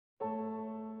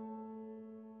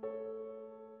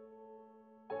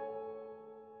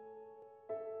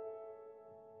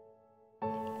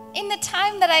in the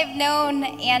time that I've known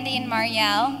Andy and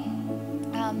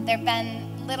Marielle, there have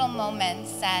been little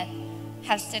moments that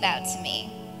have stood out to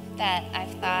me that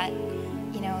I've thought,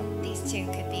 you know, these two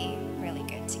could be really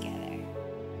good together.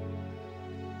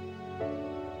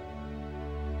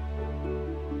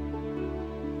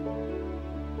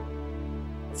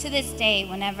 To this day,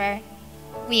 whenever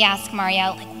we ask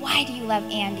Marielle, like, why do you love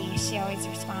Andy? She always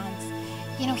responds,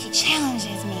 you know, he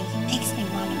challenges me. He makes me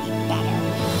want to be better.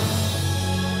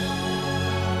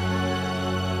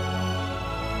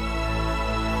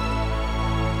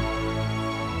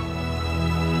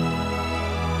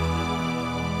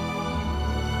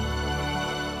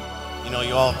 You know,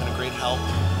 you all have been a great help,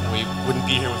 and we wouldn't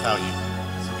be here without you.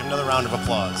 So give another round of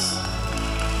applause.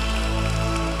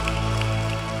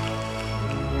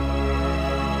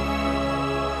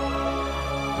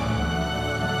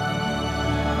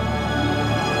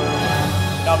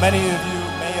 Now, many of you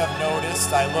may have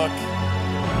noticed I look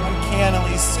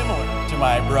uncannily similar to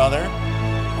my brother.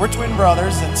 We're twin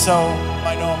brothers, and so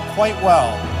I know him quite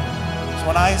well. So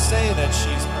when I say that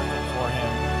she's